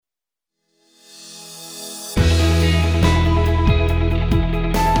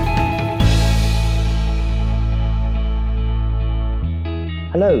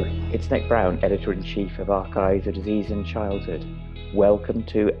It's Nick Brown, Editor-in-Chief of Archives of Disease and Childhood. Welcome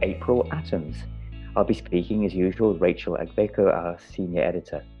to April Atoms. I'll be speaking as usual with Rachel Agbeko, our Senior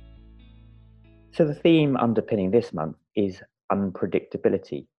Editor. So the theme underpinning this month is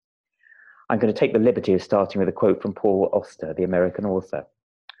unpredictability. I'm going to take the liberty of starting with a quote from Paul Auster, the American author,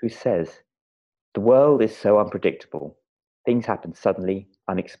 who says, "The world is so unpredictable. Things happen suddenly,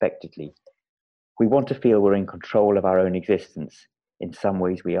 unexpectedly. We want to feel we're in control of our own existence. In some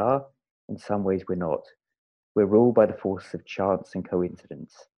ways we are, in some ways we're not. We're ruled by the force of chance and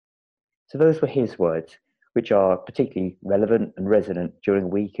coincidence." So those were his words, which are particularly relevant and resonant during a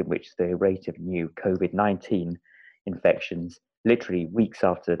week in which the rate of new COVID-19 infections, literally weeks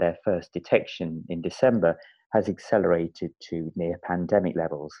after their first detection in December, has accelerated to near pandemic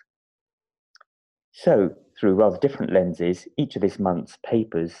levels. So, through rather different lenses, each of this month's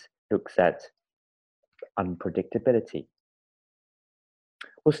papers looks at unpredictability.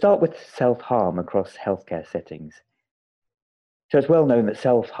 We'll start with self-harm across healthcare settings. So it's well known that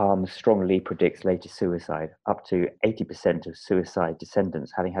self-harm strongly predicts later suicide, up to 80% of suicide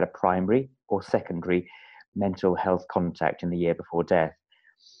descendants having had a primary or secondary mental health contact in the year before death.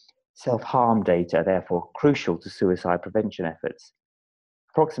 Self-harm data are therefore crucial to suicide prevention efforts.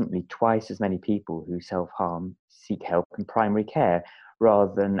 Approximately twice as many people who self-harm seek help in primary care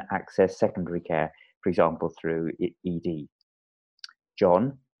rather than access secondary care, for example, through ED.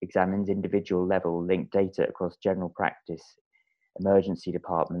 John examines individual level linked data across general practice, emergency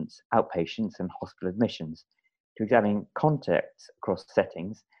departments, outpatients, and hospital admissions to examine contexts across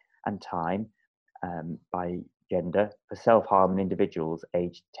settings and time by gender for self-harm in individuals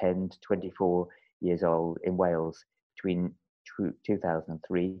aged 10 to 24 years old in Wales between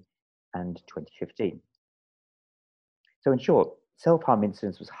 2003 and 2015. So in short, self-harm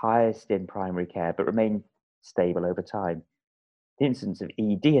incidence was highest in primary care but remained stable over time. The incidence of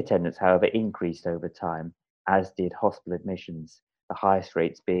ED attendance, however, increased over time, as did hospital admissions, the highest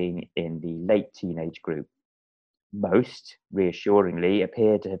rates being in the late teenage group. Most, reassuringly,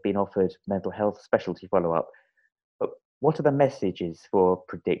 appear to have been offered mental health specialty follow-up. But what are the messages for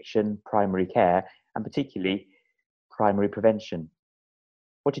prediction, primary care, and particularly primary prevention?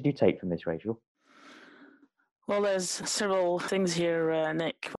 What did you take from this, Rachel? Well, there's several things here,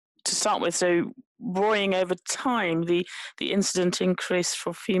 Nick. To start with, so worrying over time, the incident increased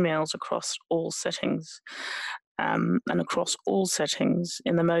for females across all settings. And across all settings,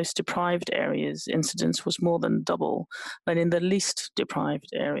 in the most deprived areas, incidence was more than double than in the least deprived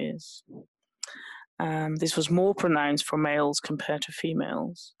areas. This was more pronounced for males compared to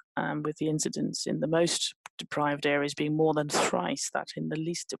females, with the incidence in the most deprived areas being more than thrice that in the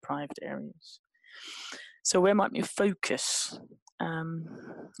least deprived areas. So where might we focus?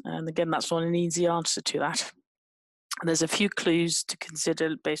 And again, that's not an easy answer to that. There's a few clues to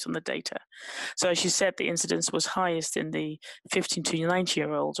consider based on the data. So as you said, the incidence was highest in the 15 to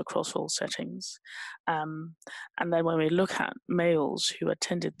 90-year-olds across all settings. And then when we look at males who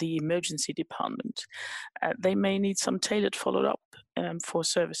attended the emergency department, they may need some tailored follow-up for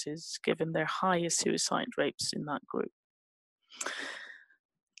services given their higher suicide rates in that group.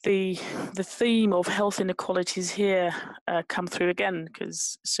 The theme of health inequalities here come through again,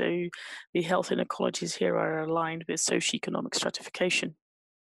 because so the health inequalities here are aligned with socioeconomic stratification,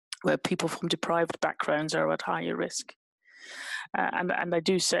 where people from deprived backgrounds are at higher risk. And I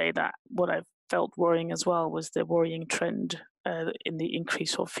do say that what I felt worrying as well was the worrying trend in the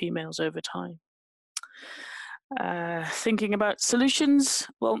increase of females over time. Thinking about solutions,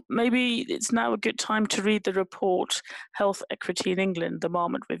 well, maybe it's now a good time to read the report Health Equity in England, the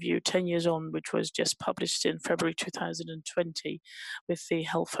Marmot Review 10 years on, which was just published in February 2020 with the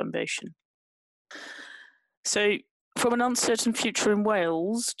Health Foundation. So from an uncertain future in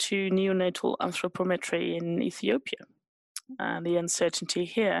Wales to neonatal anthropometry in Ethiopia. And the uncertainty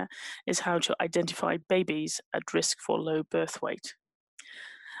here is how to identify babies at risk for low birth weight.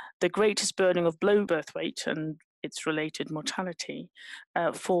 The greatest burden of low birth weight and its related mortality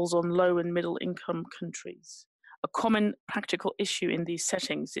falls on low and middle income countries. A common practical issue in these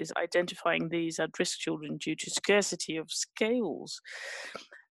settings is identifying these at-risk children due to scarcity of scales,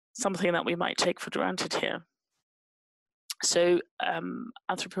 something that we might take for granted here. So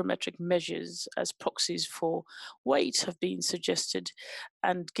anthropometric measures as proxies for weight have been suggested,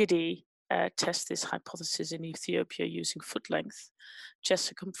 and Giddy test this hypothesis in Ethiopia using foot length, chest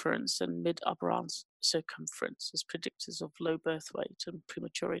circumference, and mid-upper arm circumference as predictors of low birth weight and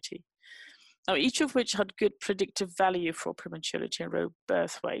prematurity. Now, each of which had good predictive value for prematurity and low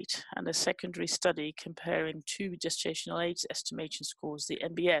birth weight, and a secondary study comparing two gestational age estimation scores, the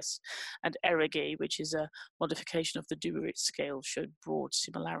MBS and ERIGI, which is a modification of the Dewey scale, showed broad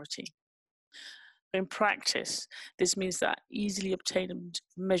similarity. In practice, this means that easily obtained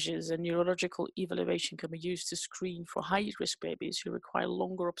measures and neurological evaluation can be used to screen for high-risk babies who require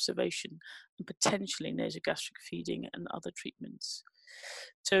longer observation and potentially nasogastric feeding and other treatments.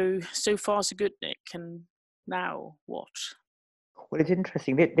 So far so good, Nick, and now what? Well, it's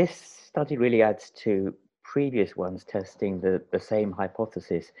interesting. This study really adds to previous ones testing the same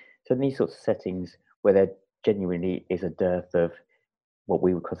hypothesis. So in these sorts of settings where there genuinely is a dearth of what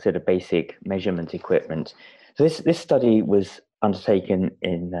we would consider basic measurement equipment. So this study was undertaken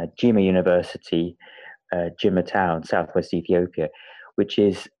in Jimma University, Jimma town, southwest Ethiopia, which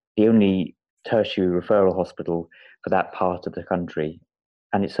is the only tertiary referral hospital for that part of the country.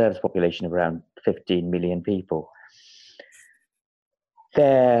 And it serves a population of around 15 million people.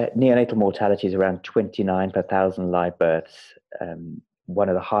 Their neonatal mortality is around 29 per thousand live births, one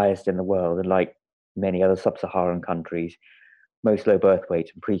of the highest in the world. And like many other sub-Saharan countries, most low birth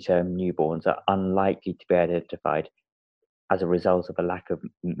weights and preterm newborns are unlikely to be identified as a result of a lack of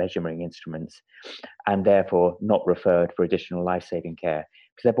measuring instruments, and therefore not referred for additional life-saving care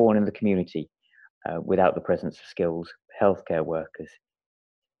because they're born in the community without the presence of skilled healthcare workers.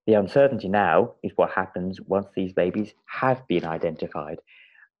 The uncertainty now is what happens once these babies have been identified,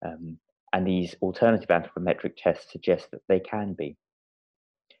 and these alternative anthropometric tests suggest that they can be.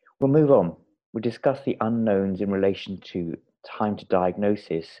 We'll move on. We'll discuss the unknowns in relation to time to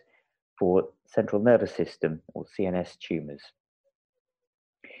diagnosis for central nervous system or CNS tumours.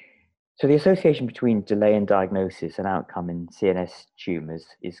 So the association between delay in diagnosis and outcome in CNS tumours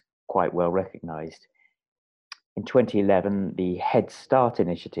is quite well recognised. In 2011, the Head Start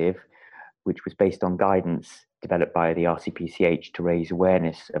initiative, which was based on guidance developed by the RCPCH to raise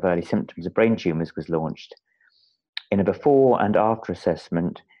awareness of early symptoms of brain tumours, was launched. In a before and after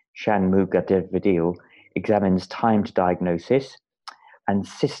assessment, Shanmugam examines time to diagnosis and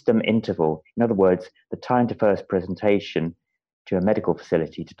system interval. In other words, the time to first presentation to a medical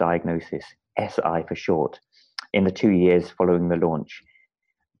facility to diagnosis, SI for short, in the 2 years following the launch.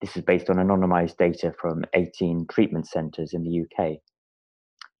 This is based on anonymised data from 18 treatment centres in the UK.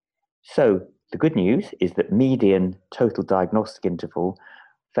 So the good news is that median total diagnostic interval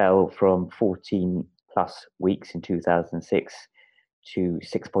fell from 14 plus weeks in 2006 to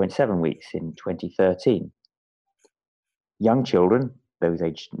 6.7 weeks in 2013. Young children, those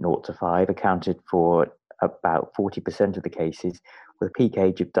aged 0 to 5, accounted for about 40% of the cases with a peak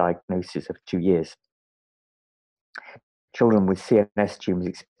age of diagnosis of 2 years. Children with CNS tumours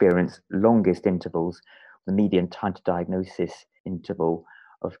experience longest intervals, the median time to diagnosis interval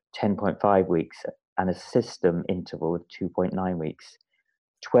of 10.5 weeks and a system interval of 2.9 weeks.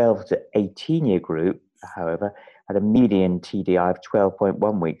 12 to 18-year group, however, had a median TDI of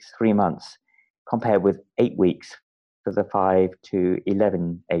 12.1 weeks, 3 months, compared with 8 weeks for the 5 to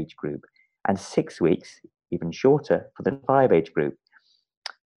 11 age group, and 6 weeks, even shorter, for the 5 age group.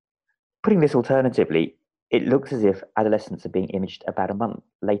 Putting this alternatively, it looks as if adolescents are being imaged about a month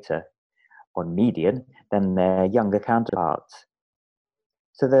later on median than their younger counterparts.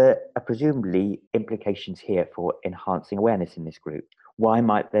 So there are presumably implications here for enhancing awareness in this group. Why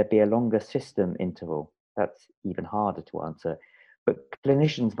might there be a longer system interval? That's even harder to answer. But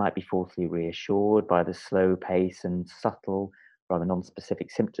clinicians might be falsely reassured by the slow pace and subtle, rather non-specific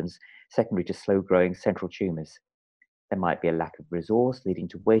symptoms secondary to slow-growing central tumours. There might be a lack of resource leading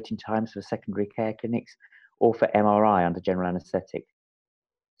to waiting times for secondary care clinics or for MRI under general anaesthetic.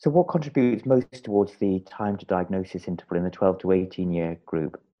 So what contributes most towards the time to diagnosis interval in the 12 to 18-year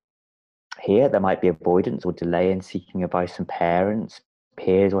group? Here, there might be avoidance or delay in seeking advice from parents,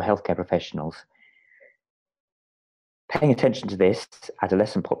 peers, or healthcare professionals. Paying attention to this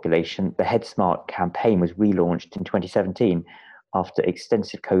adolescent population, the Head Smart campaign was relaunched in 2017 after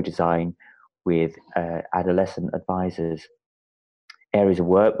extensive co-design with adolescent advisors. Areas of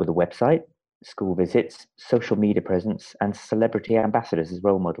work were the website, school visits, social media presence, and celebrity ambassadors as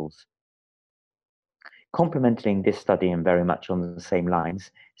role models. Complementing this study and very much on the same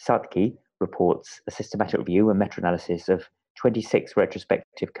lines, Satki reports a systematic review and meta-analysis of 26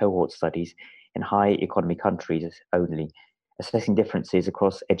 retrospective cohort studies in high economy countries only, assessing differences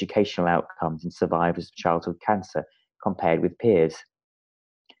across educational outcomes in survivors of childhood cancer compared with peers.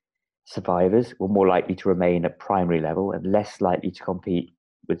 Survivors were more likely to remain at primary level and less likely to compete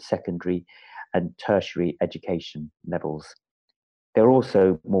with secondary and tertiary education levels. They're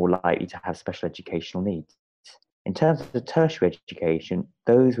also more likely to have special educational needs. In terms of the tertiary education,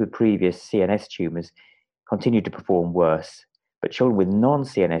 those with previous CNS tumours continued to perform worse, but children with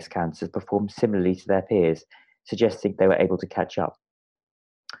non-CNS cancers performed similarly to their peers, suggesting they were able to catch up.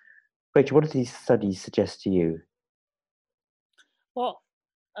 Rachel, what do these studies suggest to you? Well,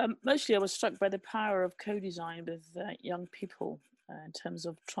 mostly I was struck by the power of co-design with young people in terms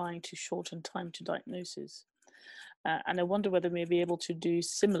of trying to shorten time to diagnosis. And I wonder whether we'll be able to do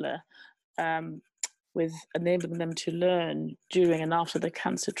similar with enabling them to learn during and after the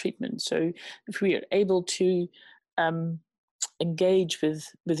cancer treatment. So if we are able to engage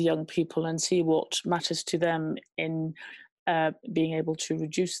with young people and see what matters to them in being able to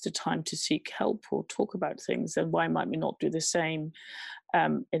reduce the time to seek help or talk about things, then why might we not do the same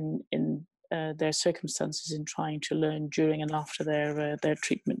in their circumstances in trying to learn during and after their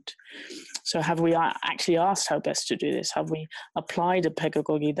treatment? So have we actually asked how best to do this? Have we applied a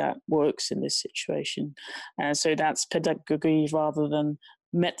pedagogy that works in this situation? So that's pedagogy rather than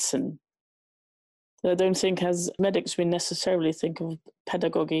medicine. I don't think as medics we necessarily think of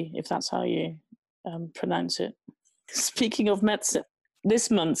pedagogy, if that's how you pronounce it. Speaking of medicine, this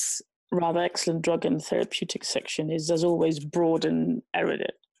month's rather excellent drug and therapeutic section is, as always, broad and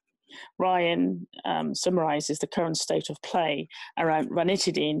erudite. Ryan summarizes the current state of play around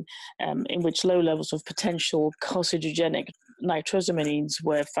ranitidine, in which low levels of potential carcinogenic nitrosamines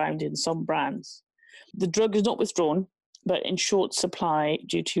were found in some brands. The drug is not withdrawn, but in short supply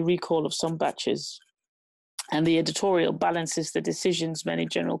due to recall of some batches. And the editorial balances the decisions many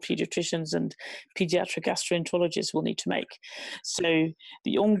general pediatricians and pediatric gastroenterologists will need to make. So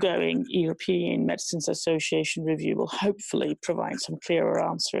the ongoing European Medicines Association review will hopefully provide some clearer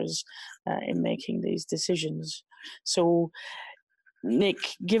answers in making these decisions. So, Nick,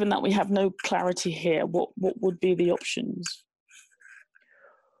 given that we have no clarity here, what would be the options?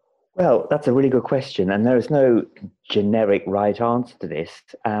 Well, that's a really good question, and there is no generic right answer to this.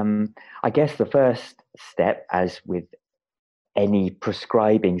 I guess the first step, as with any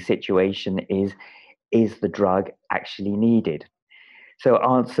prescribing situation, is the drug actually needed? So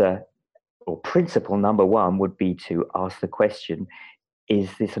answer, or principle number one, would be to ask the question, is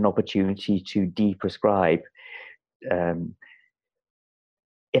this an opportunity to de-prescribe?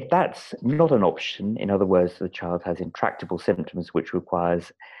 If that's not an option, in other words, the child has intractable symptoms which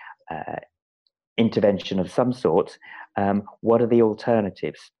requires intervention of some sort, what are the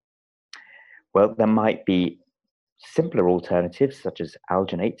alternatives? Well, there might be simpler alternatives such as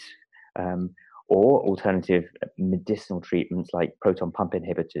alginates, or alternative medicinal treatments like proton pump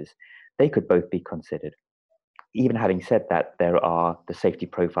inhibitors. They could both be considered. Even having said that, there are the safety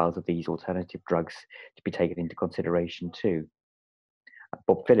profiles of these alternative drugs to be taken into consideration too.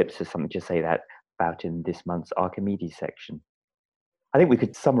 Bob Phillips has something to say about in this month's Archimedes section. I think we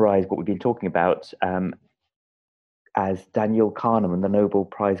could summarize what we've been talking about as Daniel Kahneman, the Nobel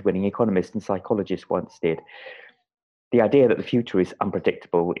Prize-winning economist and psychologist, once did. The idea that the future is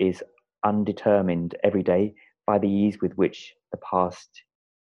unpredictable is undetermined every day by the ease with which the past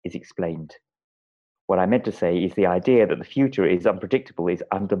is explained. What I meant to say is the idea that the future is unpredictable is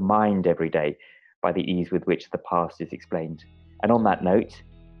undermined every day by the ease with which the past is explained. And on that note,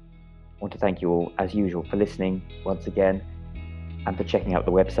 I want to thank you all, as usual, for listening once again, and for checking out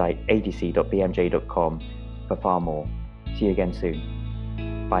the website adc.bmj.com for far more. See you again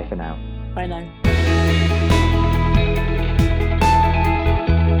soon. Bye for now. Bye now.